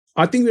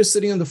I think we're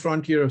sitting on the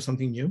frontier of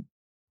something new.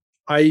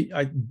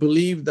 I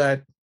believe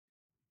that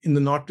in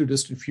the not too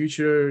distant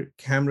future,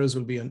 cameras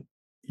will be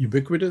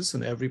ubiquitous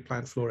on every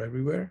plant floor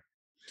everywhere.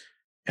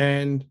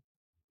 And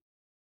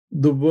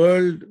the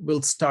world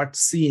will start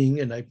seeing,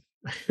 and I,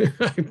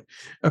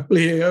 I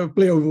play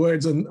on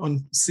words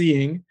on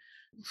seeing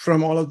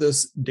from all of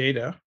this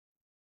data,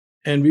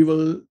 and we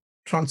will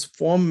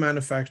transform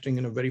manufacturing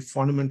in a very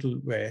fundamental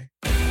way.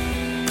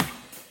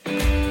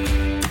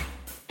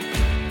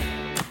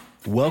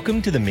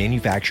 Welcome to the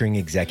Manufacturing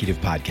Executive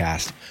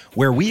Podcast,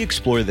 where we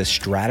explore the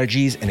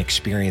strategies and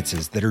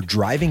experiences that are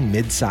driving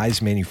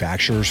mid-sized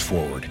manufacturers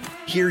forward.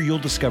 Here you'll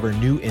discover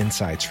new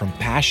insights from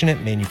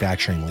passionate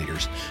manufacturing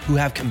leaders who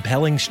have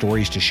compelling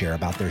stories to share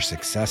about their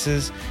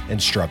successes and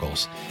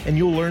struggles. And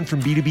you'll learn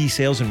from B2B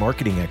sales and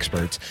marketing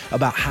experts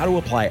about how to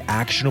apply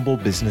actionable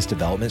business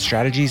development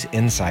strategies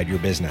inside your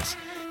business.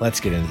 Let's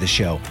get into the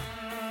show.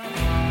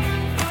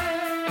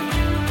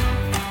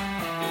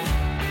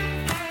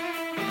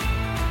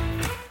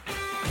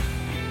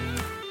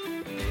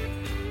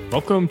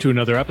 Welcome to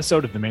another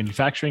episode of the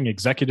Manufacturing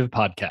Executive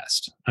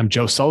Podcast. I'm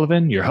Joe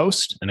Sullivan, your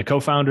host and a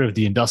co-founder of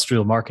the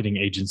industrial marketing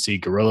agency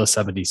Gorilla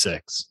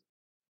 76.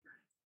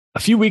 A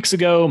few weeks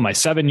ago, my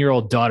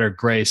 7-year-old daughter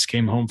Grace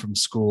came home from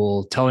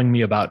school telling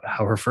me about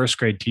how her first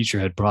grade teacher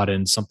had brought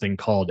in something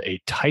called a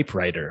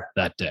typewriter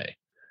that day.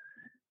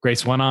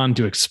 Grace went on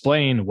to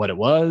explain what it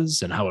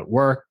was and how it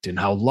worked and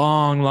how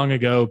long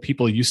ago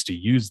people used to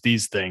use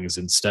these things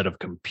instead of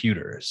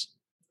computers.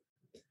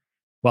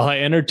 While I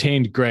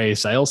entertained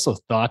Grace, I also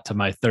thought to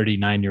my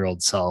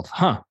 39-year-old self,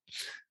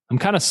 I'm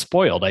kind of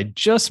spoiled. I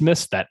just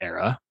missed that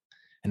era,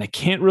 and I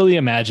can't really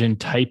imagine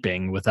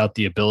typing without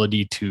the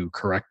ability to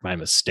correct my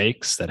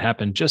mistakes that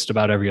happen just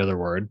about every other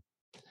word.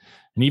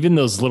 And even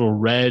those little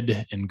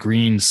red and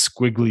green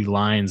squiggly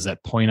lines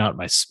that point out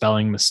my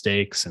spelling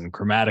mistakes and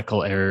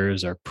grammatical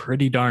errors are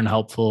pretty darn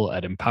helpful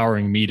at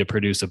empowering me to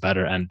produce a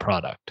better end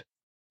product.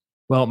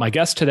 Well, my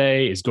guest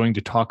today is going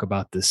to talk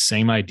about this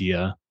same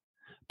idea,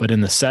 but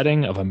in the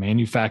setting of a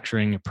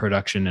manufacturing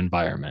production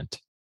environment.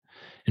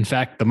 In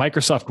fact, the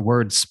Microsoft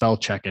Word spell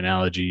check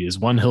analogy is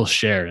one he'll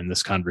share in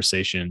this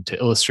conversation to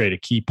illustrate a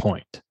key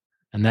point,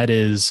 and that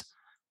is,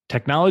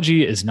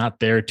 technology is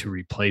not there to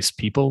replace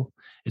people.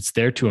 It's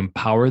there to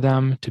empower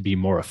them to be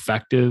more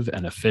effective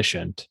and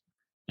efficient,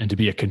 and to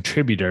be a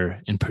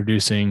contributor in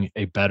producing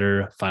a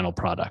better final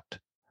product.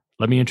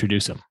 Let me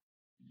introduce him.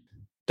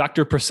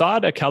 Dr.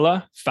 Prasad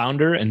Akella,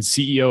 founder and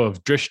CEO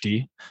of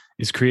Drishti,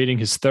 is creating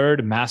his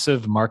third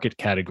massive market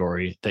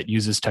category that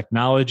uses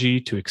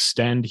technology to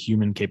extend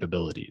human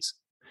capabilities.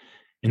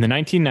 In the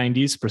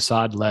 1990s,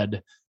 Prasad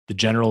led the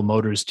General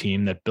Motors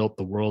team that built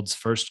the world's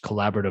first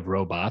collaborative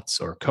robots,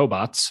 or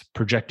cobots,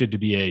 projected to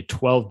be a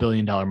 $12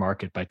 billion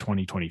market by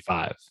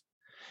 2025.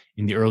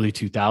 In the early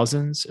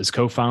 2000s, as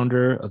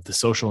co-founder of the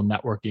social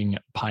networking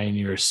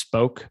pioneer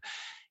Spoke,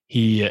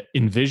 he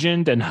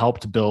envisioned and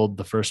helped build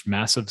the first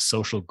massive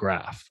social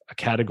graph, a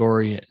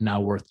category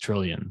now worth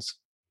trillions.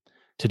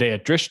 Today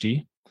at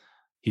Drishti,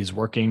 he's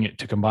working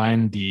to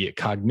combine the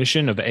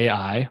cognition of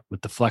AI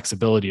with the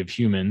flexibility of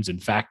humans in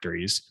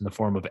factories in the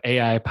form of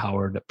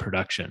AI-powered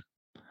production.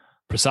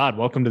 Prasad,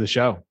 welcome to the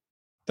show.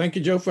 Thank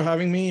you, Joe, for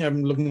having me.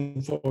 I'm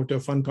looking forward to a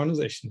fun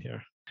conversation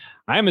here.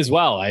 I am as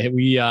well.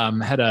 We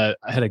had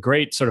a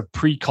great sort of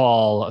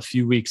pre-call a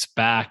few weeks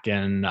back,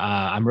 and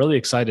I'm really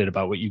excited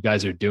about what you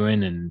guys are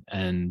doing,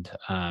 and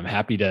I'm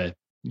happy to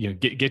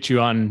get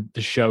you on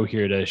the show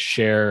here to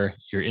share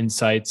your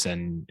insights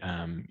and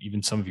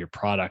even some of your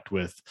product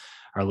with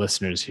our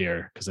listeners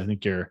here, because I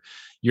think you're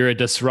a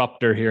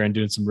disruptor here and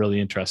doing some really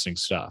interesting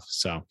stuff.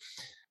 So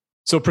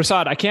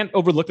Prasad, I can't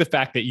overlook the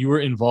fact that you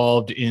were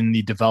involved in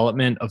the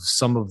development of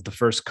some of the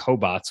first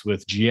cobots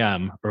with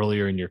GM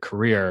earlier in your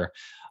career.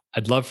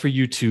 I'd love for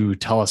you to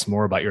tell us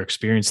more about your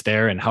experience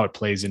there and how it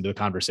plays into the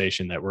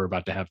conversation that we're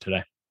about to have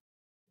today.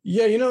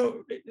 Yeah,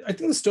 I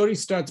think the story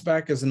starts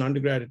back as an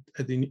undergrad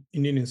at the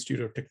Indian Institute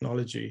of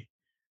Technology.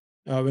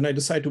 When I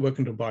decided to work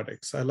in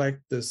robotics, I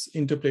liked this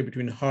interplay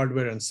between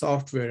hardware and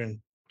software and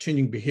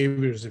changing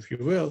behaviors, if you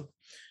will.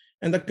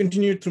 And that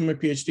continued through my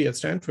PhD at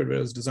Stanford, where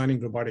I was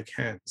designing robotic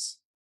hands.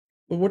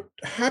 But what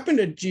happened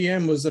at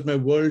GM was that my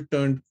world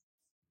turned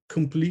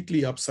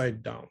completely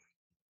upside down.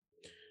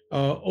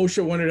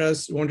 OSHA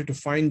wanted to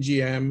find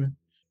GM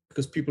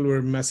because people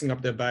were messing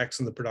up their backs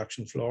on the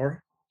production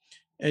floor.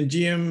 And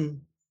GM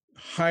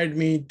hired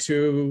me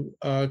to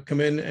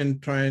come in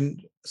and try and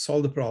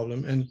solve the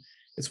problem. And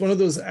it's one of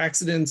those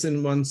accidents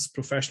in one's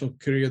professional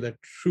career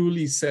that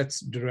truly sets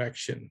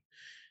direction.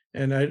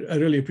 And I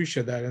really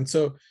appreciate that. And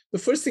so the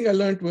first thing I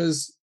learned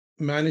was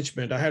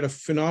management. I had a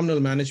phenomenal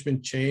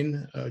management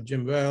chain,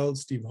 Jim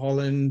Wells, Steve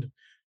Holland,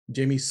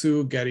 Jamie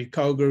Sue, Gary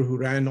Cowger, who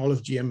ran all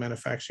of GM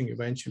manufacturing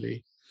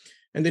eventually.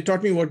 And they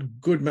taught me what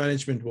good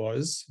management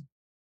was.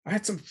 I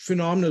had some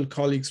phenomenal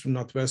colleagues from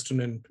Northwestern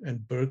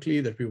and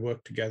Berkeley that we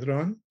worked together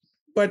on.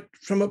 But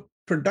from a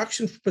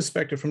production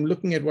perspective, from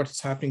looking at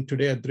what's happening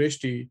today at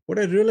Drishti, what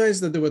I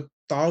realized that there were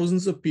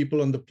thousands of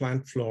people on the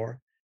plant floor,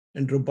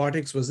 and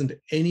robotics wasn't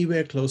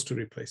anywhere close to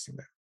replacing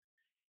them.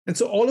 And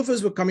so all of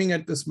us were coming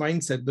at this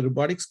mindset, the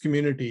robotics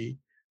community,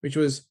 which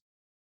was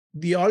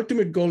the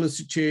ultimate goal is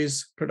to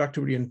chase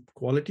productivity and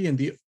quality. And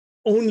the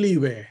only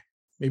way,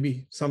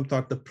 maybe some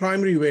thought the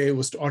primary way,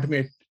 was to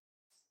automate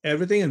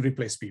everything and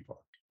replace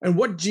people. And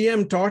what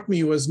GM taught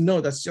me was, no,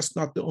 that's just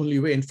not the only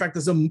way. In fact,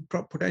 there's a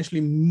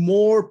potentially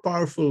more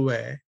powerful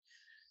way,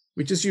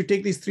 which is you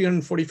take these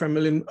 345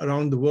 million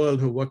around the world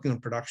who are working on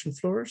production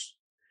floors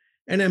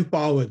and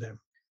empower them.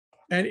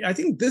 And I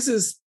think this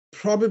is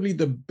probably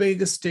the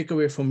biggest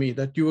takeaway for me,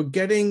 that you are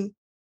getting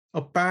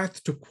a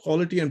path to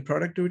quality and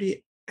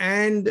productivity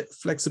and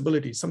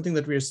flexibility, something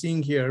that we're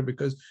seeing here,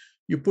 because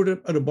you put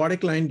a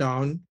robotic line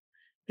down,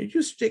 it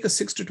used to take us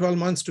 6 to 12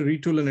 months to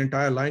retool an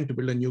entire line to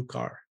build a new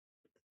car.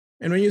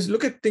 And when you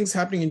look at things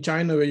happening in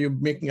China, where you're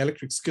making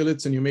electric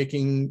skillets and you're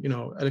making,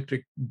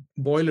 electric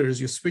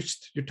boilers,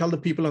 you tell the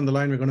people on the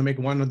line, we're going to make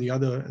one or the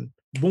other, and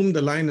boom,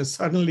 the line is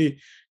suddenly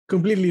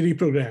completely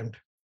reprogrammed.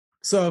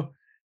 So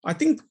I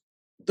think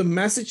the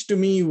message to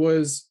me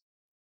was,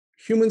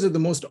 humans are the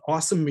most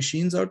awesome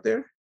machines out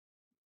there,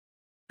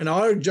 and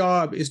our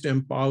job is to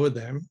empower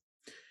them.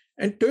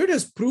 And Toyota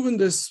has proven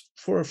this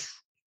for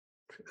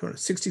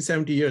 60,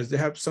 70 years. They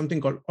have something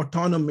called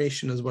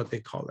automation, is what they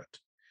call it.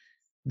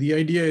 The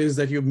idea is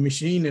that your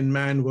machine and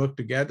man work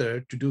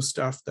together to do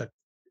stuff that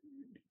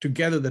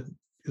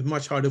is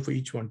much harder for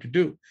each one to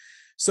do.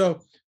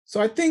 So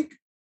I think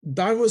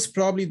that was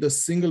probably the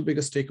single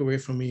biggest takeaway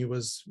for me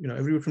was,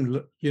 everyone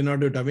from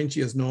Leonardo da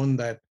Vinci has known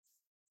that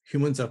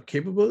humans are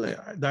capable.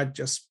 That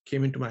just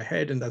came into my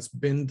head, and that's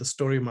been the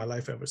story of my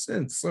life ever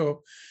since.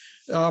 So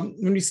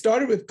when we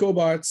started with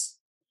cobots,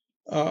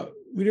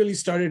 we really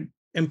started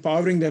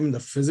empowering them in the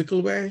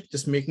physical way,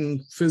 just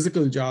making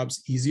physical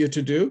jobs easier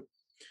to do.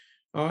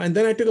 And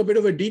then I took a bit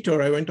of a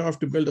detour. I went off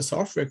to build a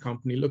software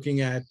company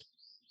looking at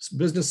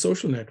business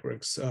social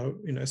networks.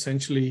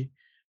 Essentially,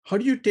 how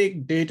do you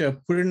take data,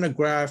 put it in a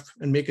graph,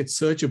 and make it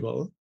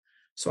searchable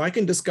so I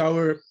can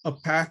discover a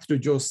path to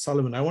Joe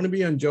Sullivan? I want to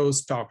be on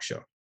Joe's talk show.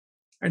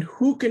 And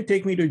who can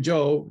take me to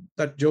Joe,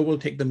 that Joe will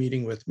take the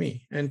meeting with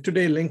me? And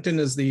today, LinkedIn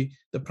is the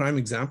prime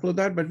example of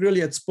that. But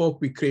really, at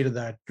Spoke, we created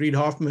that. Reid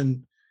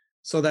Hoffman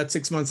saw that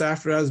 6 months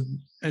after us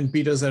and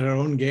beat us at our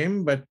own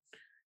game. But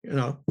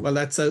well,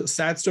 that's a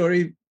sad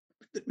story.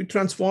 We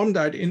transformed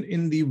that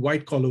in the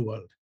white collar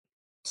world.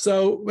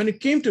 So when it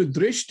came to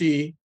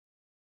Drishti,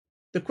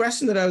 the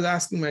question that I was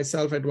asking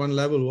myself at one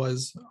level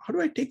was, how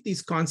do I take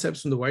these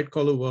concepts from the white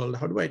collar world?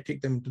 How do I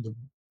take them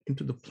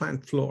into the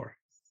plant floor?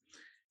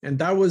 And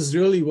that was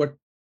really what,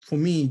 for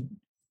me,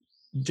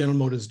 General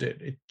Motors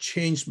did. It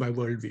changed my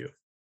worldview.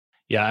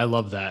 Yeah, I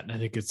love that. I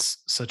think it's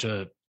such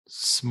a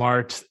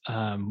smart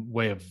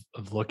way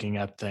of looking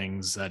at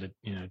things, that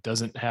it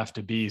doesn't have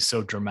to be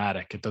so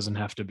dramatic. It doesn't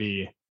have to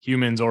be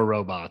humans or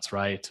robots,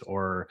 right?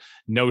 Or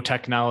no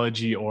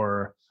technology,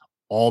 or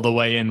all the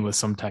way in with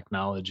some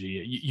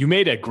technology. You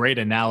made a great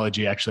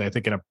analogy, actually, I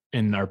think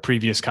in our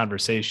previous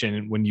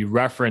conversation, when you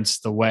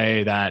referenced the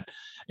way that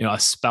a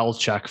spell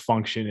check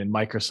function in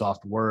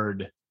Microsoft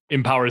Word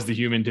empowers the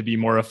human to be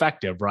more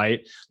effective,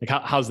 right?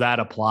 Like how's that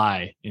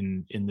apply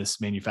in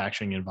this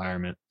manufacturing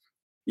environment?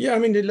 Yeah,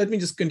 let me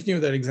just continue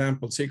that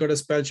example. So you got a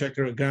spell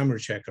checker, a grammar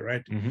checker,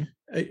 right?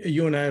 Mm-hmm.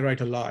 You and I write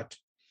a lot.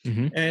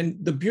 Mm-hmm. And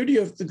the beauty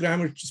of the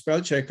grammar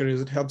spell checker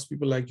is it helps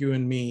people like you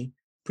and me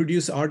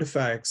produce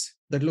artifacts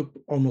that look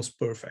almost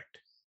perfect.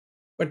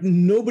 But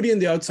nobody on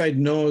the outside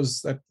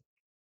knows that,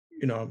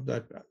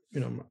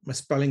 my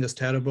spelling is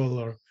terrible,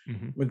 or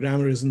mm-hmm. my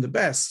grammar isn't the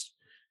best.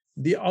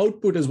 The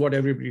output is what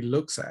everybody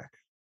looks at.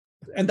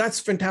 And that's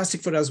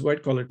fantastic for us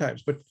white collar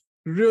types. But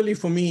really,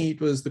 for me, it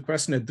was the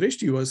question at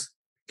Drishti was,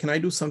 can I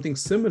do something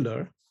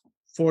similar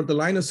for the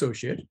line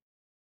associate,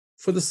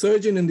 for the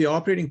surgeon in the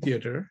operating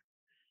theater,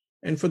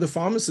 and for the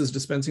pharmacist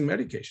dispensing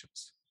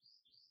medications,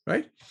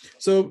 right?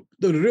 So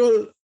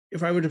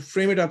if I were to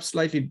frame it up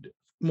slightly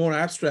more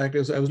abstract,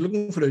 is I was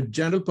looking for a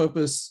general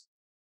purpose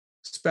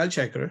spell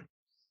checker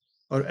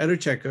or error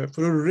checker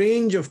for a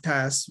range of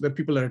tasks where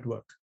people are at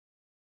work.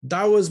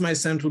 That was my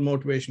central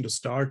motivation to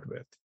start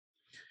with.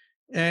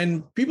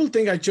 And people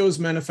think I chose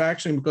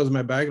manufacturing because of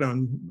my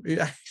background.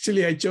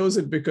 Actually, I chose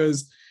it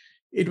because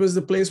it was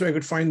the place where I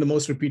could find the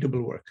most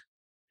repeatable work,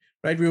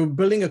 right? We were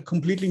building a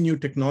completely new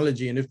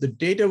technology. And if the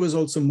data was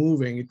also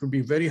moving, it would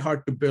be very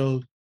hard to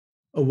build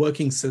a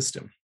working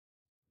system,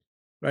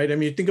 right?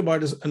 You think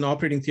about an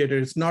operating theater,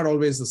 it's not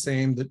always the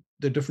same.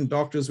 The different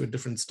doctors with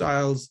different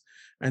styles,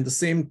 and the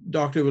same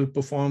doctor will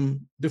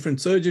perform different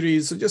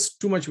surgeries. So just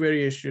too much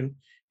variation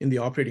in the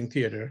operating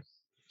theater.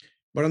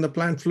 But on the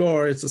plant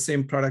floor, it's the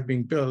same product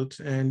being built.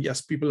 And yes,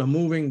 people are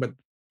moving, but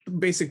the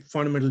basic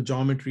fundamental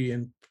geometry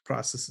and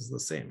process is the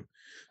same.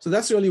 So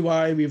that's really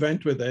why we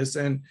went with this.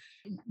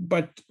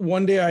 But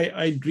one day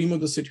I dream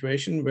of the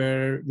situation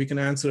where we can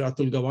answer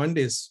Atul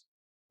Gawande's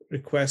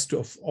request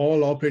of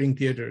all operating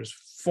theaters,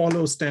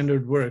 follow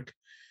standard work.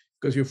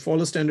 Because you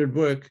follow standard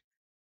work,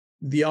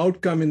 the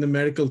outcome in the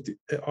medical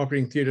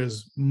operating theater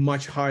is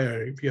much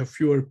higher. If you have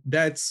fewer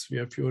deaths, you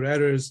have fewer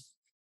errors.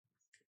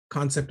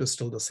 concept is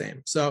still the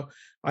same. So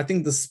I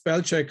think the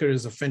spell checker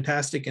is a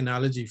fantastic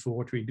analogy for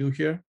what we do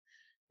here.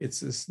 It's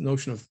this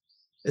notion of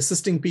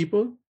assisting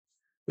people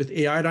with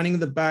AI running in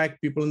the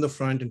back, people in the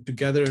front, and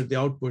together the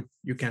output,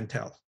 you can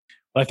tell.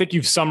 I think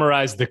you've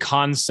summarized the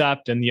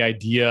concept and the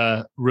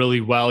idea really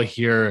well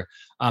here.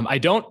 I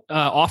don't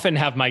often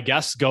have my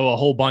guests go a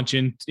whole bunch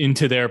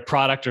into their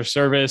product or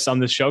service on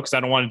this show because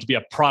I don't want it to be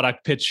a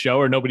product pitch show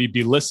or nobody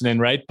be listening,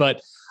 right?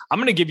 But I'm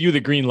going to give you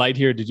the green light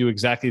here to do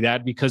exactly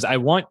that because I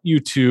want you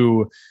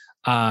to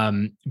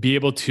be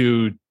able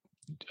to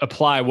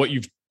apply what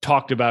you've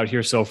talked about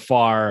here so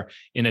far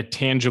in a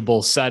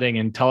tangible setting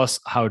and tell us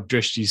how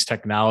Drishti's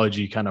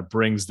technology kind of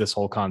brings this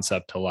whole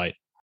concept to light.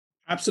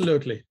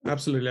 Absolutely.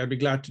 I'd be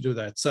glad to do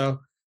that. So,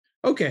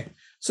 okay.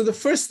 So the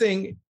first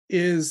thing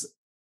is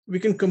we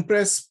can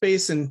compress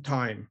space and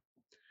time.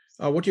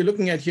 What you're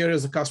looking at here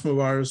is a customer of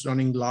ours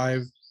running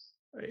live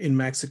in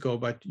Mexico,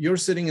 but you're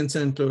sitting in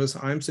St. Louis,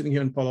 I'm sitting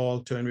here in Palo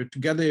Alto, and we're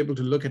together able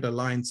to look at a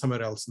line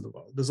somewhere else in the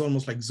world. This is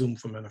almost like Zoom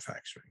for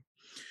manufacturing.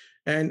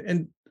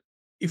 And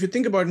if you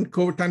think about in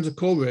times of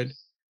COVID,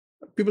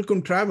 people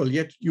couldn't travel,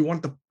 yet you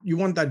want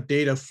that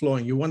data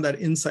flowing, you want that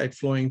insight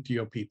flowing to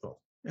your people.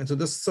 And so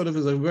this sort of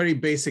is a very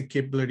basic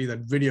capability that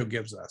video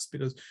gives us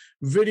because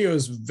video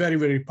is very,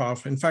 very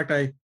powerful. In fact,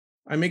 I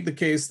make the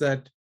case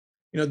that,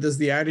 there's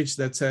the adage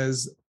that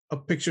says a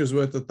picture is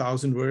worth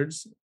 1,000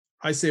 words.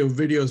 I say a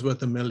video is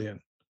worth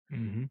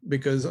 1,000,000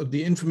 because of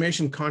the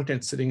information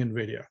content sitting in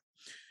video.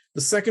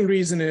 The second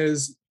reason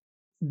is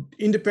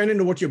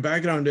independent of what your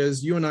background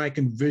is, you and I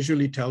can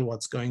visually tell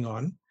what's going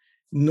on.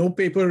 No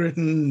paper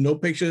written, no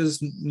pictures,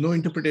 no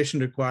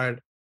interpretation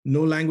required,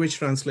 no language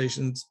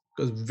translations,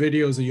 because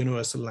video is a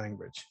universal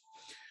language.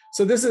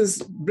 So this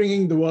is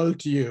bringing the world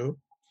to you.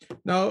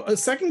 Now, a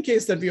second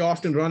case that we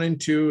often run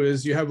into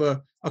is you have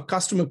a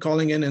customer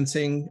calling in and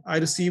saying, I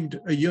received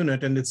a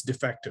unit and it's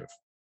defective.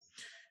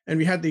 And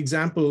we had the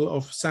example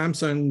of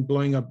Samsung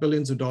blowing up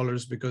billions of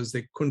dollars because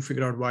they couldn't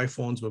figure out why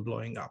phones were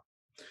blowing up.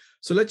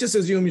 So let's just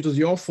assume it was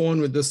your phone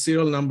with the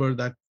serial number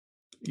that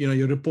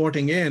you're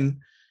reporting in.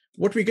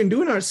 What we can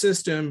do in our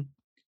system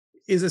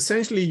is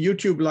essentially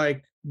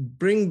YouTube-like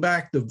bring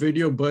back the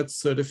video birth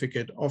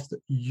certificate of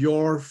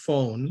your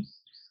phone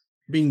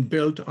being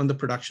built on the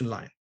production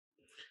line.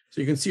 So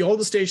you can see all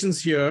the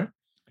stations here.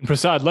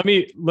 Prasad, let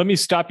me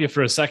stop you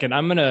for a second. I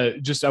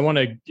want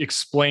to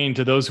explain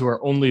to those who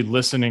are only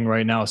listening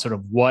right now sort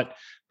of what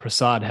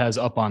Prasad has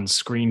up on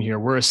screen here.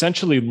 We're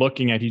essentially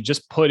looking at, he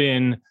just put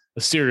in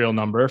a serial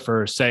number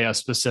for, say, a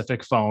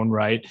specific phone,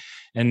 right?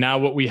 And now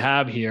what we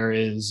have here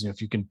is,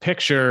 if you can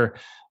picture,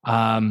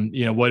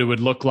 what it would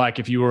look like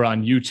if you were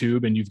on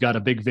YouTube and you've got a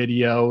big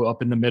video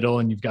up in the middle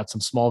and you've got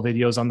some small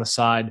videos on the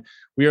side.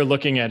 We are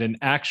looking at an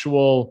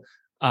actual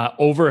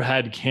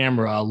overhead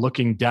camera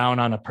looking down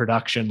on a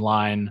production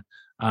line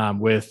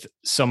with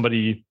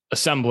somebody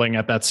assembling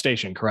at that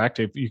station, correct?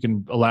 If you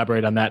can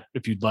elaborate on that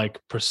if you'd like,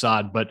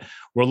 Prasad, but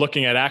we're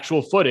looking at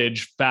actual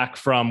footage back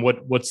from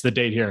what's the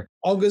date here?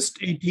 August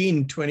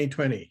 18,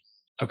 2020.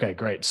 Okay,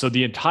 great. So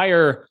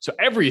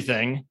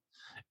everything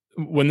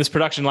when this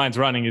production line's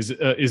running is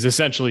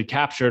essentially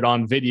captured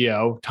on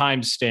video,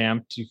 time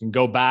stamped. You can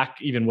go back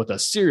even with a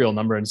serial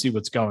number and see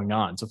what's going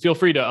on. So feel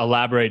free to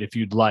elaborate if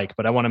you'd like,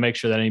 but I want to make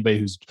sure that anybody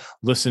who's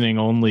listening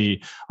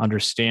only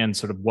understands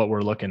sort of what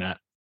we're looking at.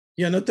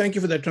 Yeah, no, thank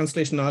you for that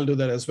translation. I'll do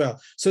that as well.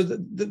 So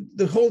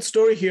the whole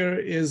story here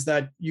is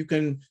that you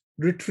can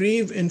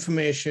retrieve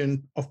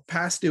information of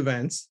past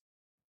events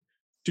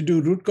to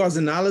do root cause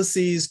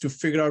analyses, to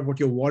figure out what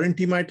your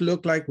warranty might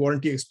look like,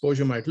 warranty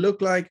exposure might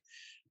look like,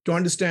 to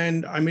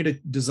understand, I made a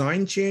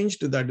design change.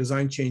 Did that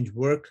design change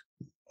work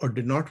or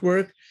did not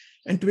work?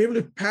 And to be able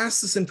to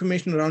pass this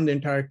information around the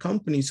entire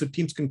company so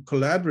teams can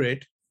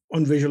collaborate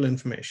on visual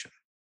information.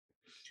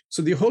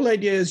 So the whole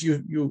idea is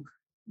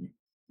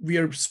we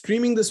are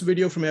streaming this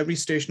video from every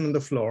station on the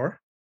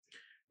floor.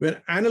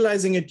 We're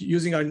analyzing it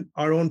using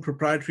our own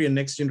proprietary and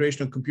next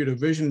generation of computer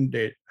vision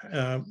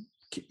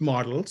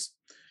models.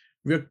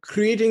 We're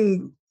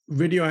creating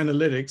video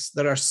analytics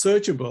that are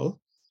searchable,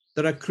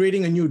 that are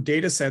creating a new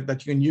data set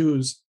that you can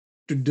use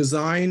to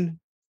design,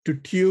 to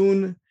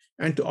tune,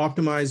 and to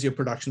optimize your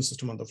production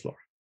system on the floor.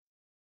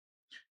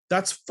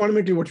 That's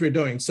fundamentally what we're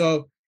doing.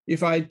 So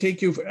if I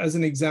take you as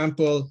an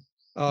example,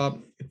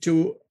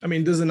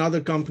 there's another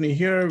company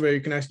here where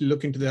you can actually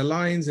look into their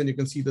lines and you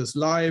can see this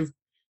live.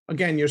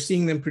 Again, you're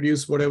seeing them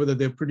produce whatever that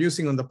they're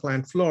producing on the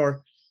plant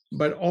floor,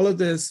 but all of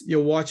this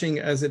you're watching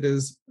as it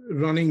is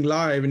running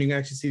live, and you can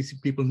actually see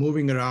people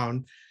moving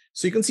around.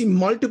 So you can see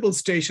multiple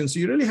stations. So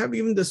you really have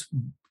even this,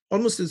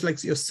 almost is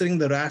like you're sitting in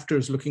the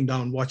rafters looking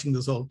down, watching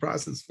this whole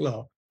process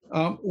flow.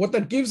 What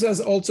that gives us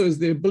also is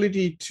the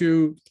ability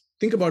to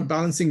think about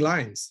balancing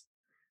lines.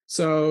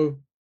 So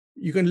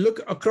you can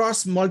look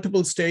across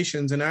multiple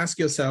stations and ask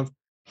yourself,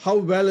 how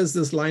well is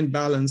this line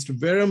balanced?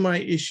 Where are my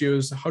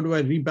issues? How do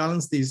I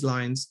rebalance these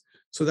lines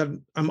so that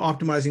I'm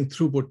optimizing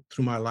throughput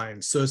through my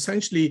lines? So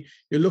essentially,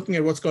 you're looking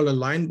at what's called a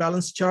line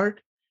balance chart,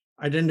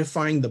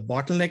 identifying the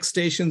bottleneck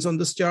stations on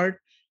this chart,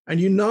 And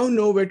you now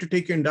know where to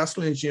take your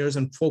industrial engineers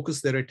and focus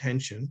their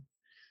attention,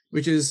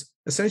 which is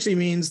essentially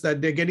means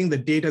that they're getting the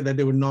data that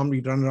they would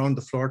normally run around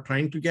the floor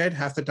trying to get.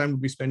 Half the time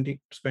would be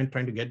spent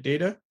trying to get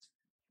data.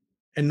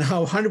 And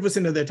now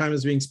 100% of their time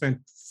is being spent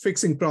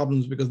fixing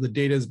problems because the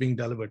data is being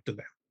delivered to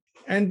them.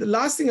 And the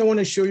last thing I want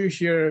to show you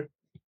here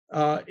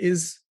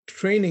is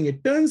training.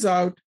 It turns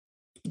out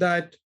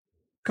that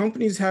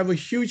companies have a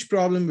huge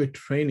problem with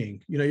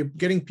training. You're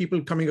getting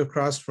people coming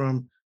across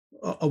from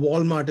a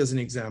Walmart as an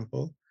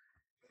example.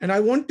 And I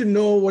want to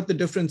know what the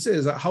difference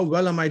is. How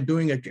well am I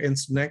doing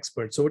against an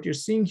expert? So what you're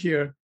seeing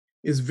here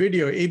is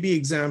video, A/B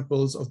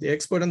examples of the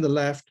expert on the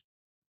left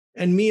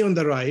and me on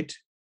the right.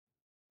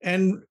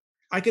 And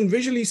I can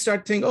visually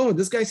start thinking, oh,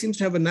 this guy seems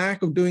to have a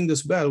knack of doing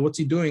this well. What's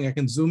he doing? I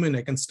can zoom in,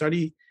 I can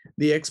study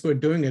the expert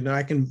doing it, and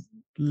I can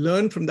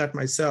learn from that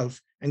myself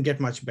and get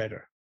much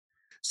better.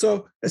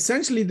 So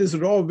essentially, this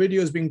raw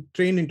video is being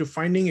trained into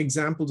finding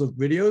examples of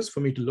videos for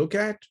me to look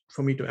at,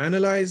 for me to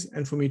analyze,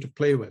 and for me to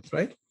play with,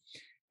 right?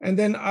 And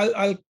then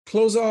I'll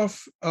close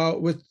off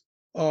with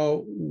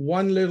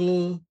one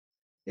little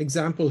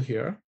example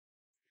here,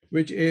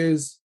 which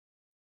is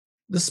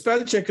the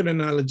spell checker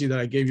analogy that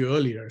I gave you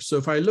earlier. So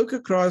if I look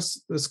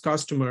across this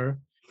customer,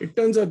 it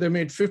turns out they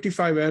made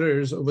 55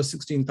 errors over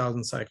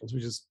 16,000 cycles,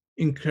 which is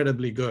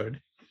incredibly good.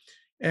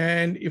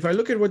 And if I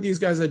look at what these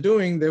guys are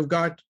doing, they've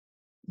got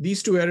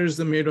these 2 errors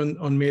they made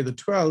on May the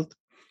 12th.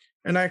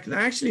 And I can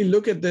actually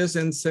look at this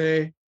and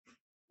say,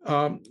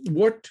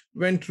 what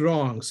went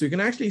wrong? So you can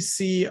actually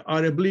see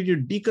our ability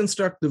to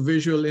deconstruct the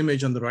visual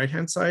image on the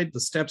right-hand side, the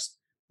steps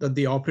that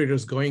the operator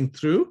is going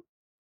through,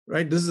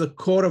 right? This is the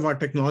core of our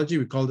technology.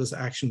 We call this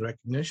action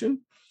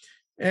recognition.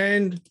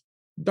 And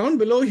down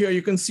below here,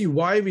 you can see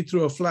why we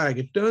threw a flag.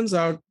 It turns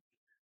out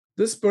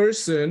this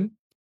person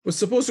was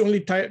supposed to only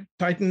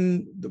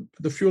tighten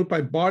the fuel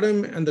pipe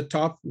bottom and the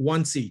top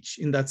once each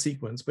in that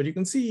sequence. But you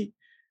can see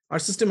our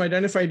system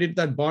identified it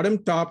that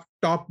bottom, top,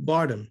 top,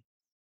 bottom.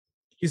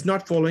 He's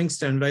not following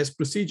standardized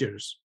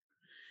procedures.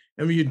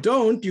 And when you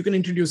don't, you can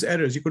introduce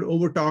errors. You could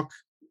overtalk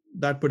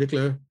that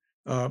particular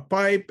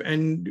pipe,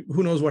 and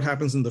who knows what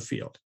happens in the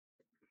field.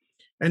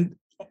 And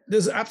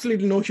there's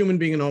absolutely no human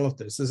being in all of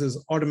this. This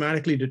is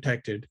automatically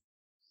detected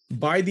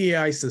by the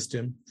AI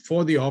system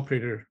for the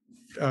operator,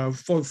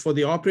 for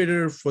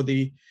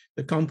the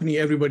company,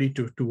 everybody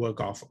to work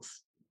off of,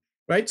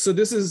 right? So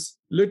this is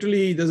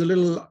literally, there's a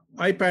little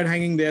iPad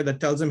hanging there that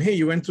tells them, hey,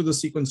 you went through the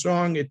sequence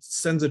wrong. It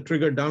sends a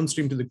trigger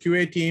downstream to the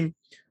QA team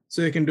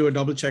so they can do a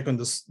double check on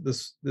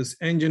this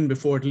engine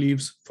before it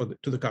leaves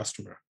to the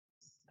customer.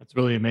 That's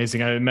really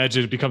amazing. I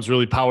imagine it becomes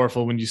really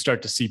powerful when you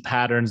start to see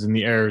patterns in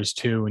the errors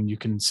too, and you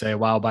can say,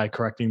 wow, by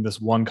correcting this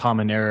one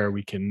common error,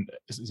 we can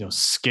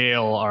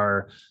scale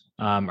our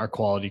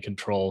quality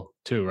control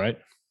too, right?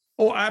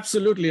 Oh,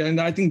 absolutely. And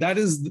I think that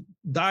is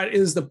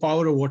the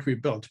power of what we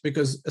built,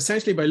 because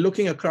essentially by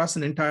looking across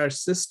an entire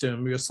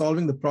system, we are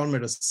solving the problem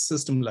at a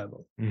system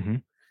level. Mm-hmm.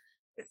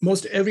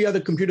 Most every other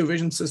computer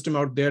vision system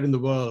out there in the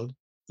world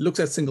looks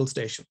at single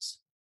stations.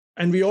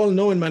 And we all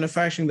know in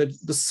manufacturing that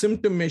the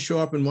symptom may show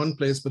up in one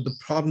place, but the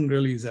problem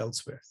really is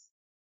elsewhere.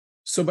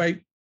 So by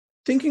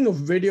thinking of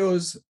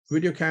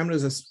video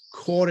cameras as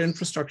core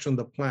infrastructure in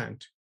the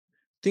plant,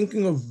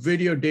 thinking of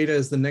video data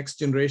as the next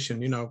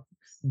generation,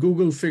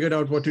 Google figured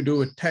out what to do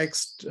with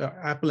text,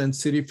 Apple and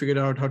Siri figured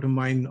out how to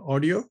mine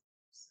audio.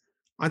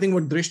 I think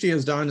what Drishti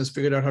has done is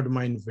figured out how to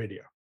mine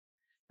video.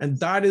 And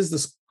that is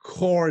the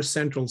core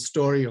central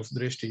story of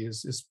Drishti,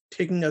 is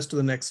taking us to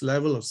the next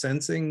level of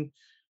sensing,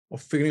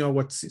 of figuring out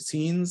what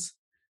scenes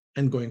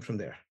and going from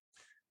there.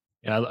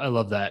 Yeah, I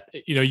love that.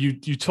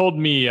 You told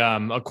me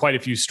quite a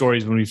few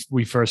stories when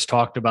we first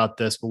talked about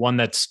this, but one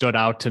that stood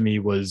out to me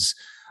was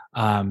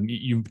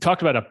you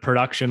talked about a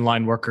production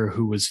line worker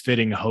who was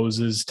fitting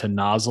hoses to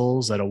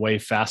nozzles at a way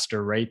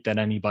faster rate than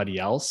anybody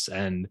else.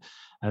 And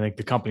I think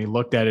the company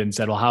looked at it and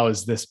said, well, how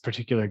is this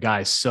particular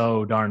guy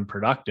so darn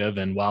productive?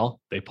 And well,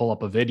 they pull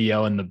up a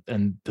video and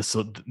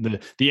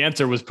the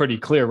answer was pretty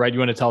clear, right? You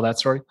want to tell that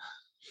story?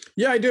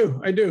 Yeah, I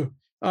do.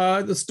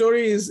 The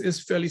story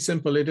is fairly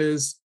simple. It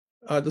is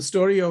the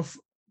story of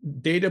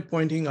data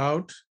pointing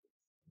out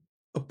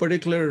a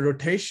particular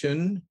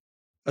rotation,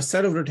 a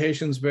set of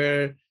rotations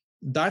where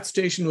that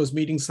station was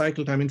meeting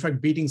cycle time, in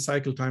fact, beating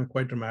cycle time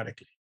quite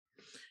dramatically.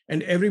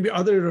 And every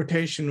other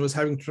rotation was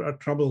having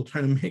trouble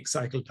trying to make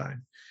cycle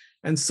time.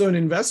 And so an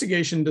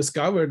investigation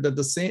discovered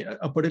that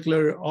a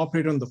particular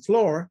operator on the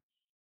floor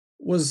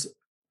was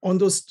on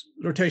those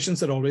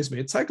rotations that always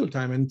made cycle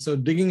time. And so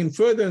digging in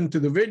further into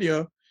the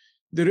video,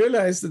 they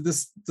realized that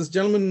this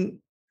gentleman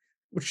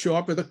would show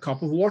up with a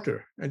cup of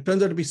water, and it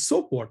turns out to be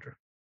soap water.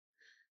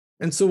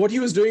 And so what he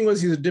was doing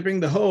was he was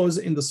dipping the hose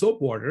in the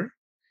soap water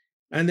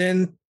and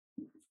then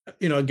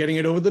getting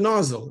it over the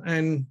nozzle.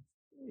 And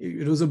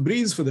it was a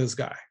breeze for this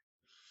guy.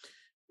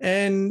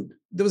 And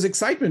there was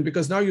excitement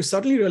because now you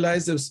suddenly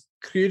realize there's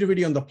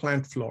creativity on the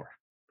plant floor,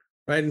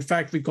 right? In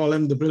fact, we call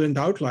him the brilliant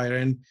outlier.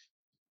 And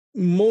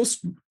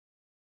most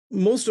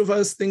of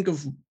us think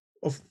of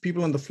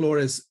people on the floor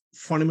as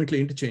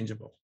fundamentally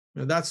interchangeable.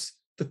 That's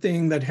the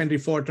thing that Henry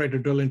Ford tried to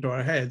drill into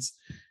our heads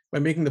by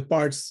making the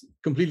parts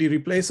completely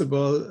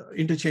replaceable,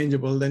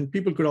 interchangeable, then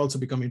people could also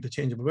become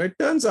interchangeable. But it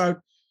turns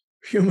out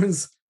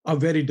humans are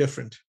very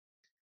different.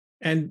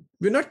 And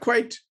we're not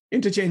quite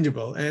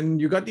interchangeable. And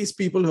you got these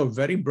people who are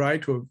very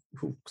bright, who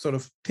sort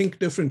of think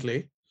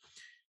differently.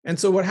 And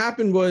so what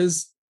happened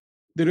was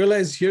they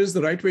realized here's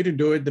the right way to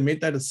do it. They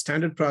made that a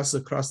standard process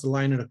across the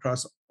line and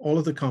across all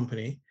of the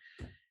company.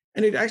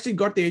 And it actually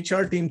got the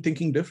HR team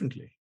thinking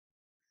differently.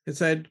 It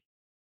said,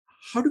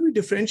 how do we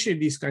differentiate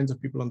these kinds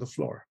of people on the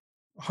floor?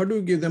 How do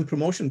we give them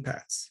promotion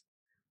paths?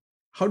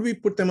 How do we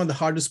put them on the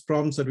hardest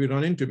problems that we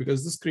run into?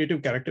 Because this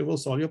creative character will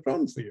solve your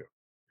problem for you.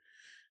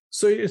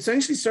 So it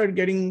essentially started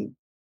getting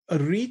a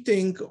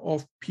rethink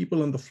of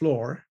people on the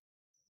floor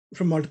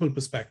from multiple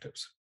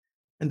perspectives.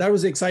 And that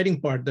was the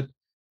exciting part, that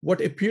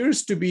what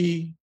appears to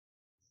be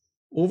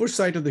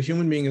oversight of the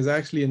human being is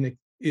actually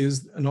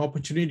an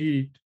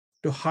opportunity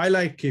to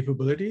highlight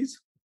capabilities,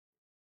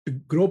 to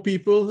grow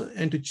people,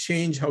 and to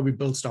change how we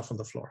build stuff on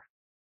the floor.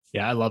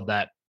 Yeah, I love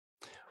that.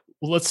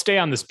 Well, let's stay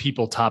on this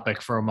people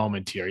topic for a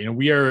moment here. You know,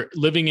 we are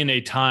living in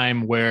a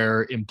time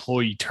where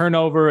employee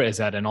turnover is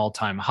at an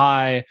all-time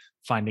high.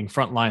 Finding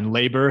frontline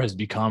labor has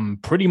become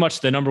pretty much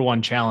the number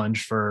one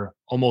challenge for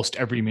almost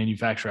every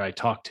manufacturer I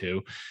talk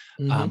to.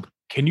 Mm-hmm.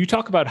 Can you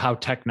talk about how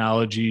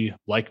technology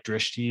like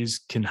Drishti's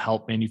can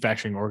help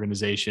manufacturing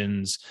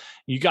organizations?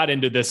 You got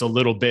into this a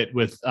little bit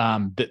with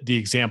the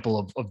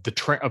example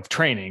of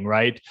training,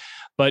 right?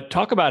 But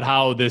talk about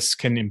how this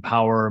can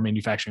empower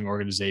manufacturing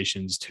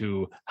organizations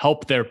to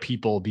help their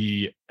people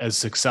be as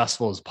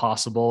successful as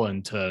possible,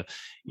 and to,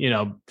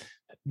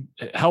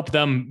 help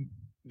them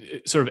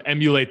sort of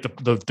emulate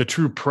the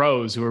true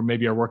pros who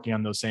are working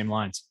on those same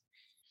lines.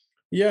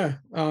 Yeah.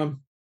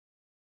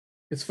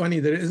 It's funny,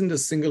 there isn't a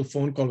single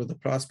phone call with a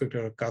prospect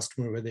or a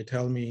customer where they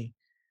tell me,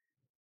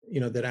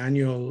 their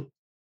annual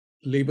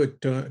labor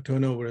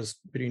turnover is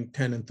between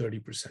 10 and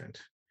 30%.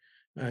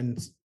 And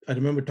I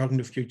remember talking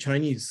to a few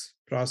Chinese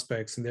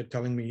prospects, and they're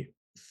telling me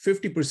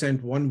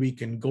 50% 1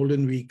 week, and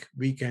Golden Week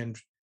weekend,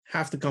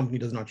 half the company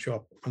does not show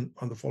up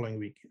on the following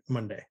week,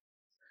 Monday.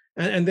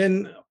 And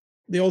then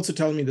they also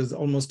tell me there's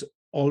almost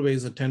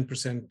always a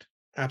 10%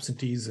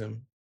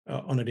 absenteeism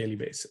on a daily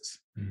basis.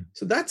 Mm.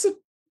 So that's a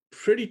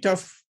pretty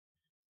tough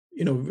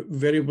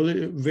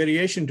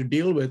variation to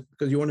deal with,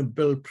 because you want to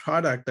build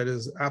product that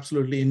is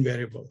absolutely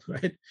invariable,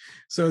 right?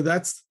 So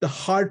that's the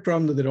hard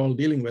problem that they're all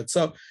dealing with.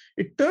 So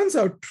it turns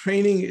out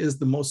training is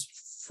the most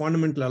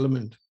fundamental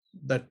element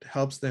that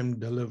helps them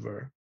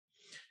deliver.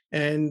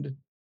 And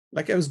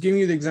like I was giving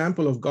you the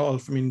example of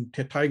golf, I mean,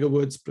 Tiger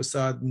Woods,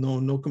 Prasad,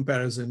 no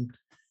comparison.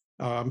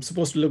 I'm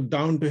supposed to look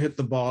down to hit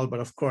the ball,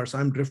 but of course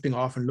I'm drifting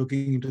off and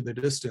looking into the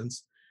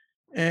distance.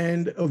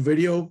 And a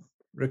video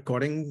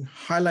recording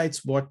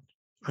highlights what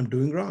I'm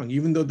doing wrong.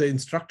 Even though the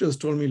instructors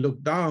told me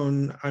look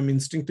down, I'm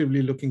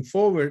instinctively looking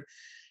forward.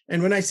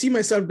 And when I see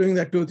myself doing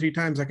that 2 or 3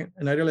 times, I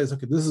realize,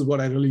 okay, this is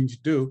what I really need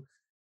to do.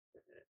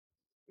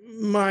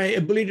 My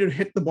ability to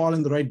hit the ball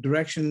in the right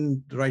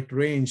direction, the right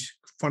range,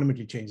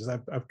 fundamentally changes.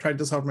 I've tried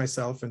this out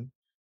myself, and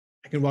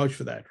I can vouch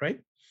for that,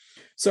 right?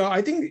 So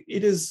I think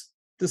it is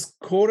this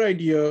core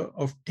idea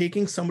of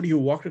taking somebody who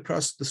walked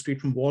across the street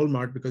from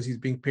Walmart because he's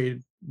being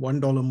paid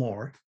 $1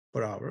 more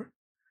per hour,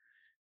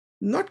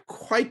 not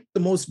quite the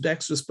most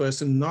dexterous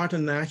person, not a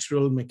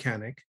natural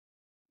mechanic,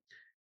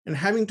 and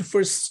having to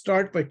first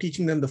start by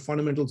teaching them the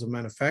fundamentals of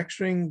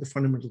manufacturing, the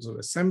fundamentals of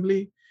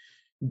assembly,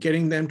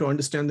 getting them to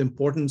understand the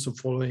importance of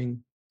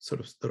following sort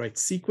of the right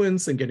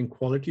sequence and getting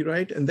quality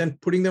right, and then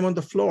putting them on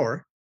the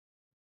floor.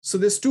 So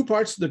there's 2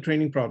 parts to the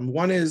training problem.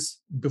 One is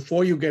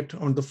before you get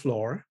on the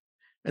floor,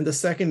 and the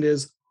second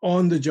is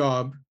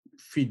on-the-job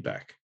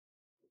feedback,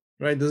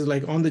 right? This is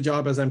like on the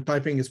job as I'm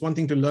typing. It's one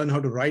thing to learn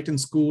how to write in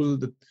school,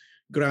 the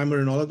grammar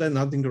and all of that,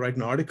 another thing to write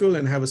an article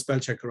and have a spell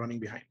checker running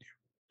behind you.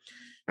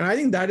 And I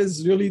think that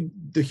is really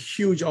the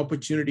huge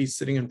opportunity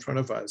sitting in front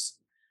of us,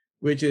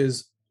 which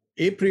is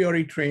a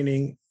priori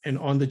training and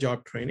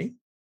on-the-job training,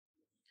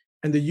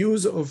 and the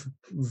use of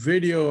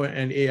video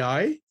and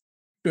AI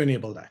to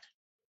enable that.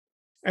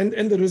 And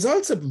the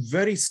results are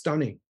very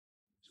stunning.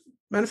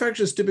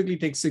 Manufacturers typically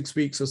take 6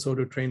 weeks or so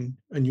to train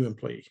a new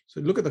employee. So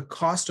look at the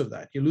cost of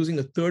that. You're losing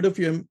a third of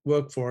your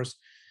workforce.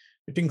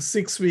 You're taking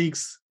 6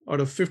 weeks out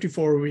of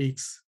 54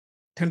 weeks,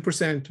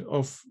 10%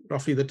 of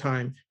roughly the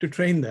time to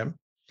train them,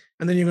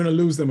 and then you're going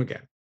to lose them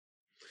again.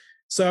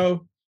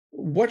 So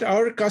what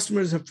our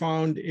customers have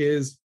found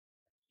is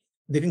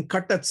they can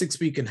cut that 6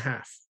 week in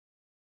half.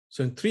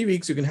 So in 3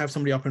 weeks, you can have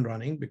somebody up and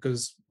running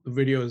because the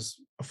video is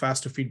a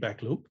faster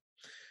feedback loop.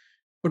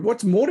 But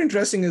what's more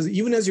interesting is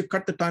even as you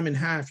cut the time in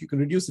half, you can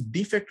reduce the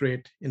defect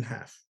rate in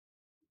half.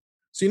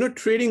 So you're not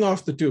trading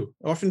off the two.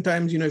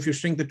 Oftentimes, if you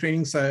shrink the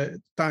training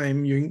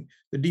time,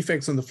 the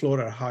defects on the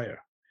floor are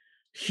higher.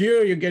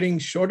 Here, you're getting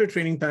shorter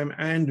training time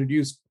and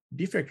reduced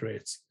defect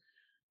rates,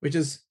 which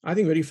is, I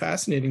think, very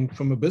fascinating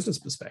from a business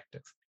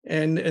perspective.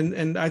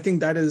 And I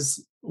think that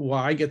is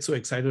why I get so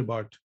excited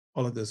about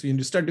all of this.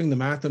 You start doing the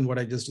math on what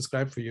I just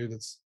described for you,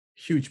 that's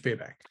huge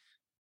payback.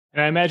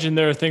 And I imagine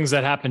there are things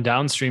that happen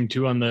downstream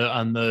too on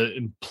the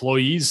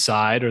employee's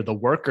side or the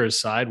worker's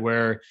side,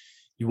 where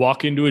you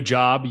walk into a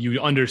job, you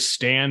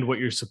understand what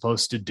you're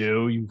supposed to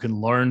do, you can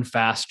learn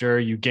faster,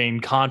 you gain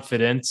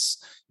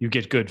confidence, you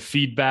get good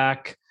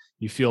feedback,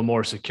 you feel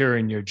more secure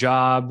in your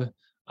job,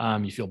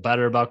 you feel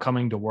better about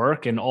coming to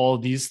work, and all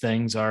of these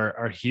things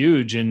are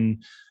huge.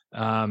 And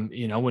when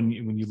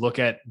you look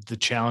at the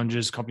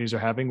challenges companies are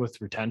having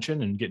with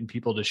retention and getting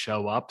people to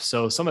show up.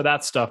 So some of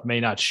that stuff may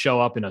not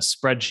show up in a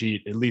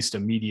spreadsheet, at least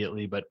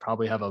immediately, but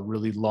probably have a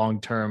really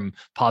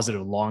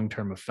positive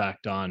long-term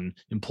effect on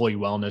employee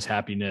wellness,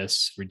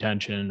 happiness,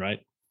 retention, right?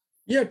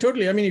 Yeah,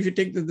 totally. I mean, if you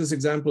take this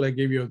example I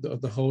gave you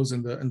of the hose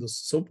and the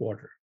soap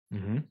water,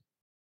 Mm-hmm.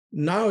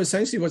 now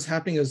essentially what's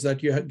happening is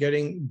that you're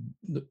getting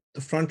the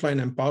frontline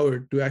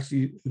empowered to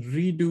actually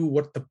redo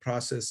what the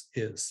process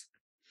is.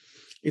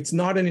 It's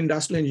not an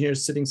industrial engineer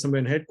sitting somewhere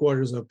in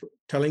headquarters or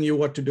telling you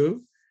what to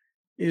do.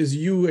 Is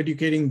you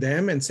educating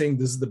them and saying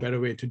this is the better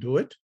way to do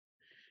it.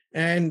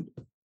 And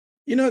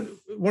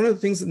one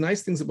of the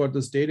nice things about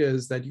this data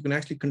is that you can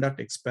actually conduct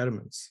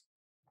experiments.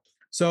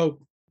 So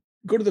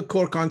go to the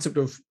core concept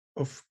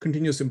of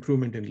continuous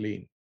improvement in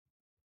lean.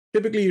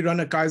 Typically, you run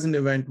a Kaizen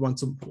event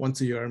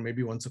once a year,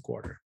 maybe once a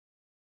quarter.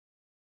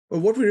 But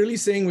what we're really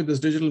saying with this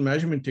digital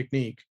measurement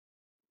technique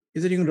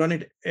is that you can run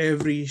it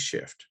every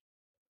shift,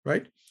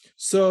 right?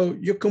 So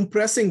you're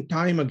compressing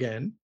time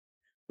again,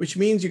 which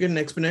means you get an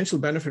exponential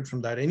benefit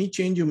from that. Any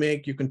change you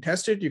make, you can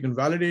test it, you can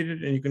validate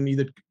it, and you can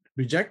either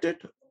reject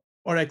it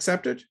or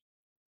accept it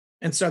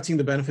and start seeing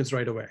the benefits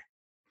right away,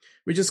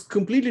 which is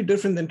completely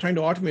different than trying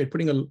to automate,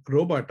 putting a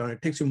robot on.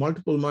 It takes you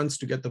multiple months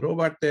to get the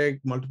robot there,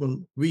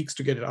 multiple weeks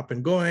to get it up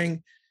and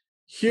going.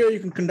 Here, you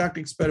can conduct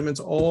experiments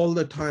all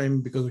the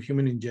time because of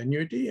human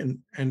ingenuity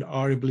and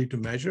our ability to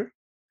measure,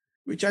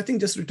 which I think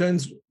just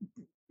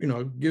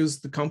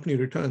gives the company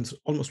returns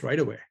almost right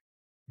away.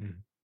 Mm.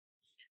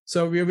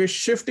 So we're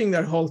shifting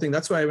that whole thing.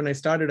 That's why when I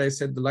started, I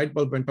said the light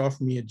bulb went off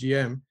for me at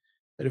GM,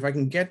 that if I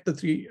can get the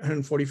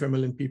 345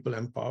 million people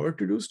empowered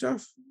to do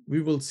stuff,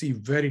 we will see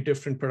very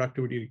different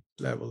productivity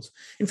levels.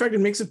 In fact, it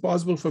makes it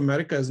possible for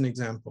America, as an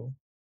example,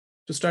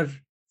 to start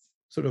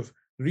sort of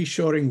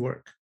reshoring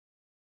work.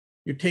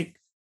 You take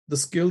the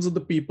skills of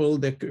the people,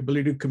 their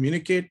ability to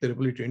communicate, their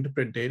ability to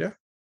interpret data,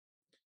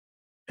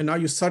 and now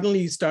you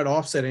suddenly start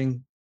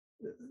offsetting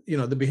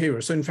the behavior.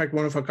 So in fact,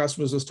 one of our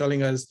customers was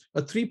telling us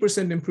a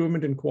 3%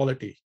 improvement in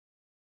quality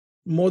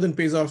more than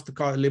pays off the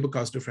labor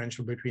cost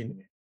differential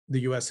between the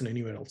US and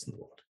anywhere else in the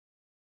world.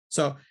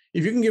 So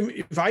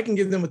if I can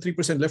give them a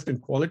 3% lift in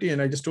quality,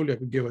 and I just told you I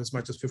could give as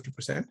much as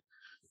 50%,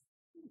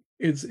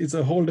 it's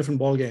a whole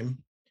different ballgame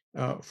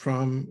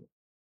from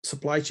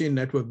supply chain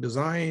network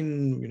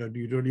design. Do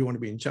you really want to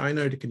be in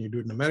China? Can you do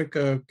it in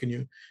America?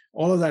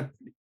 All of that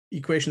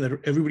equation that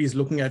everybody's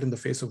looking at in the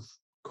face of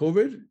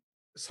COVID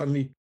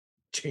suddenly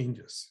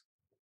changes.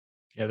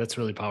 Yeah, that's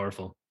really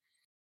powerful.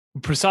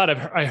 Prasad,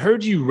 I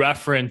heard you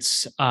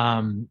reference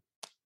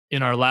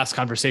in our last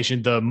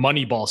conversation the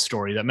Moneyball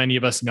story that many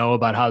of us know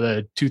about, how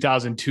the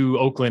 2002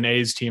 Oakland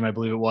A's team, I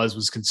believe it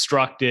was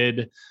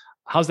constructed.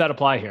 How's that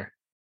apply here?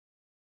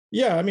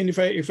 Yeah, I mean, if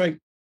I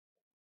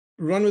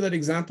run with that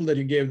example that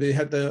you gave, they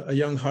had a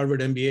young Harvard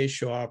MBA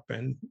show up,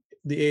 and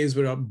the A's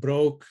were up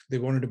broke. They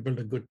wanted to build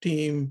a good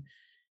team.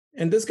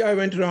 And this guy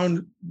went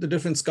around the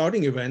different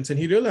scouting events, and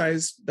he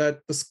realized that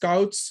the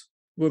scouts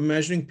were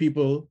measuring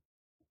people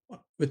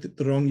with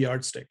the wrong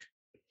yardstick.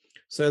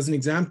 So as an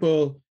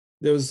example,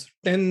 there was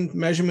 10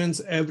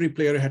 measurements every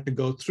player had to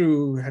go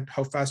through: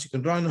 how fast you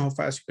can run, how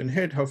fast you can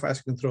hit, how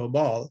fast you can throw a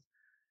ball.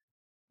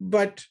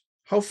 But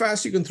how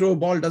fast you can throw a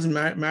ball doesn't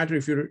matter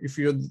if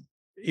you're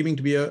aiming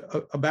to be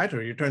a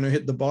batter. You're trying to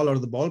hit the ball out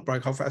of the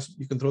ballpark. How fast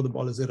you can throw the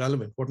ball is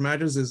irrelevant. What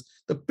matters is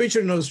the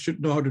pitcher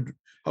should know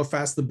how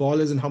fast the ball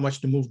is and how much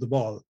to move the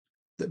ball.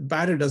 The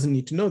batter doesn't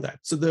need to know that.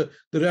 So the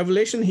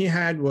revelation he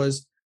had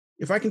was,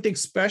 if I can take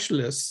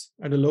specialists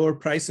at a lower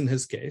price in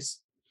his case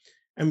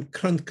and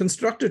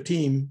construct a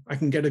team, I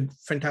can get a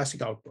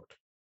fantastic output.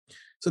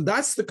 So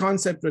that's the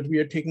concept that we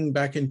are taking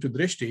back into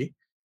Drishti,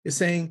 is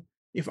saying,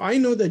 if I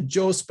know that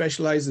Joe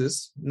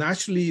specializes,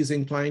 naturally is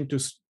inclined to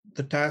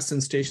the tasks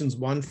in stations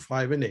 1,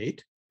 5, and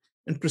 8,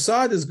 and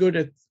Prasad is good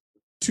at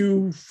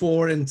 2,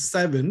 4, and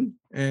 7,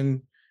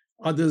 and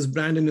others,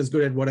 Brandon is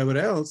good at whatever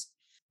else,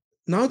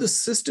 now the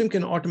system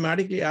can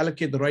automatically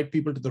allocate the right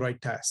people to the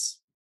right tasks.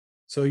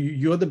 So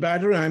you're the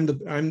batter, I'm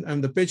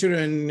the pitcher,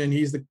 and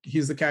he's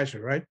the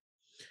catcher, right?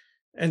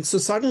 And so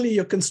suddenly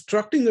you're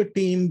constructing a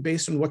team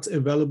based on what's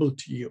available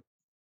to you.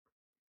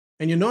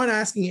 And you're not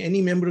asking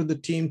any member of the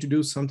team to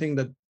do something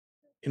that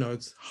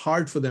it's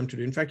hard for them to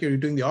do. In fact, you're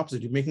doing the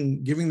opposite. You're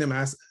giving them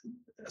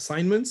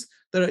assignments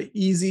that are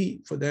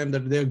easy for them,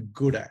 that they're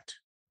good at.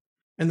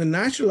 And the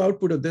natural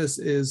output of this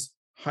is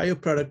higher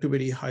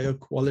productivity, higher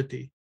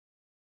quality,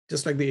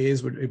 just like the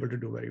A's were able to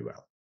do very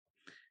well.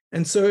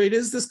 And so it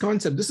is this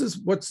concept. This is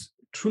what's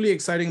truly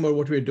exciting about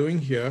what we're doing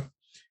here,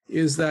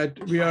 is that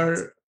we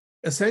are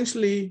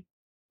essentially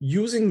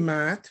using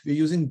math, we're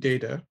using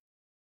data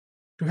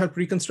to help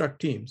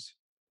reconstruct teams.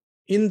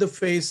 in the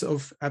face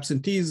of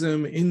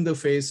absenteeism, in the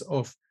face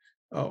of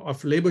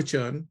labor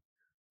churn,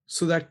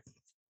 so that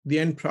the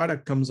end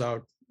product comes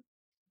out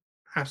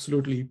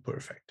absolutely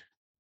perfect.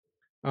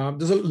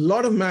 There's a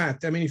lot of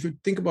math. I mean, if you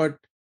think about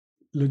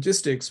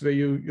logistics, where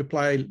you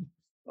apply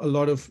a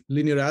lot of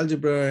linear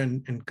algebra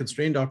and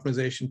constraint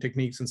optimization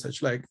techniques and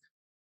such like,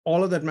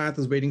 all of that math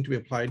is waiting to be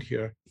applied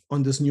here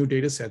on this new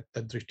data set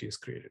that Drishti has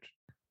created.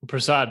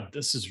 Prasad,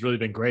 this has really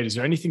been great. Is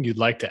there anything you'd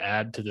like to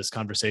add to this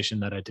conversation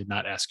that I did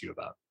not ask you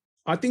about?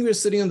 I think we're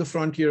sitting on the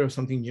frontier of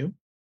something new.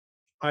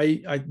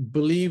 I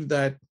believe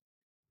that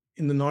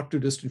in the not too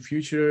distant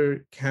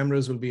future,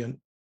 cameras will be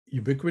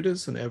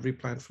ubiquitous on every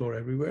plant floor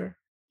everywhere.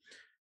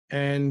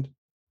 And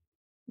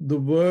the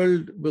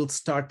world will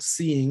start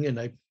seeing, and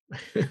I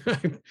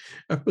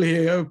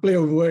play of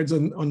words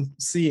on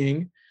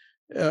seeing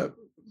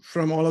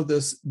from all of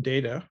this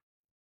data,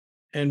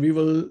 and we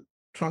will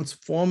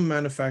transform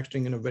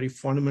manufacturing in a very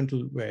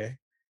fundamental way.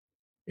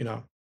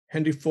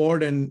 Henry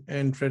Ford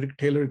and Frederick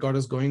Taylor got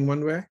us going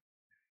one way.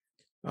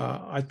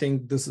 I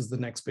think this is the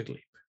next big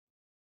leap.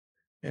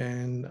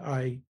 And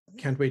I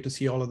can't wait to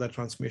see all of that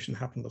transformation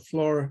happen on the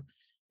floor.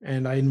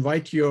 And I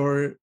invite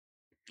your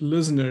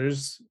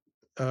listeners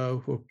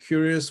who are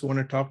curious, want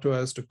to talk to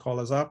us, to call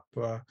us up.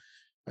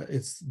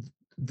 It's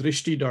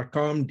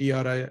drishti.com,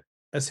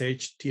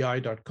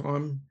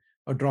 drishti.com,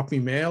 or drop me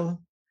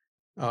mail,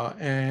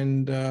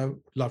 and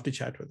love to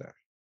chat with them.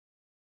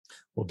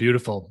 Well,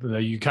 beautiful.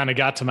 You kind of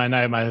got to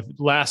my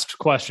last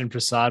question,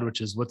 Prasad,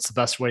 which is, what's the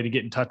best way to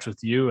get in touch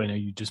with you? I know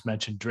you just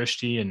mentioned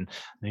Drishti, and I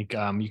think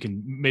you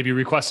can maybe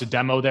request a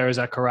demo there. Is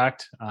that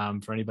correct?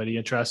 For anybody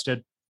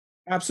interested?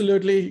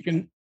 Absolutely. You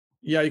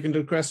can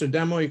request a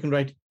demo. You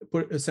can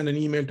send an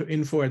email to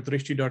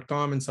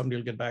info@drishti.com, and somebody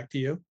will get back to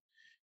you,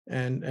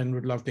 and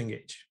would love to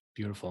engage.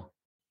 Beautiful.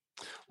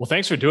 Well,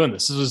 thanks for doing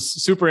this. This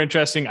was super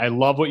interesting. I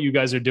love what you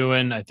guys are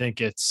doing. I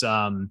think it's,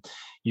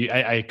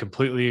 I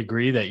completely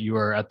agree that you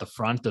are at the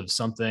front of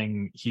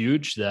something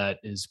huge that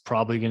is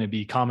probably going to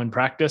be common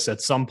practice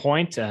at some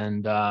point.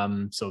 And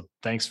so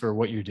thanks for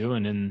what you're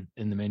doing in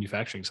the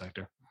manufacturing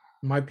sector.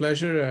 My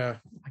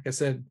pleasure. Like I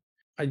said,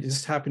 I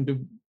just happened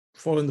to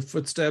fall in the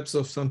footsteps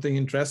of something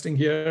interesting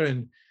here,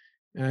 and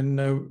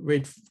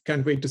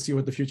can't wait to see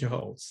what the future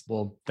holds.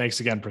 Well, thanks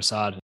again,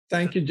 Prasad.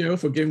 Thank you, Joe,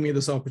 for giving me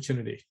this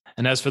opportunity.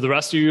 And as for the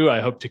rest of you,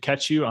 I hope to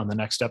catch you on the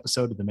next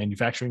episode of The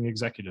Manufacturing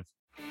Executive.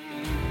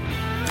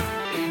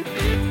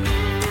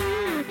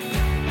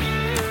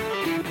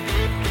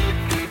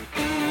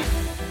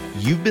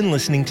 You've been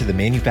listening to the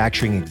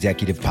Manufacturing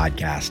Executive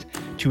Podcast.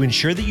 To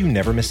ensure that you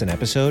never miss an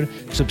episode,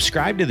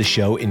 subscribe to the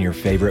show in your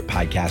favorite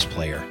podcast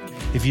player.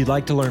 If you'd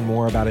like to learn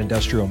more about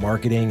industrial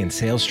marketing and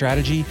sales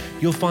strategy,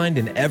 you'll find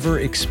an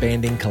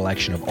ever-expanding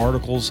collection of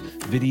articles,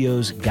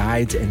 videos,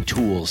 guides, and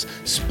tools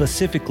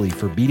specifically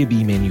for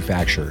B2B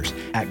manufacturers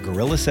at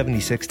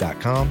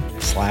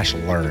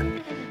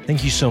gorilla76.com/learn.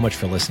 Thank you so much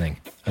for listening.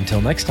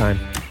 Until next time.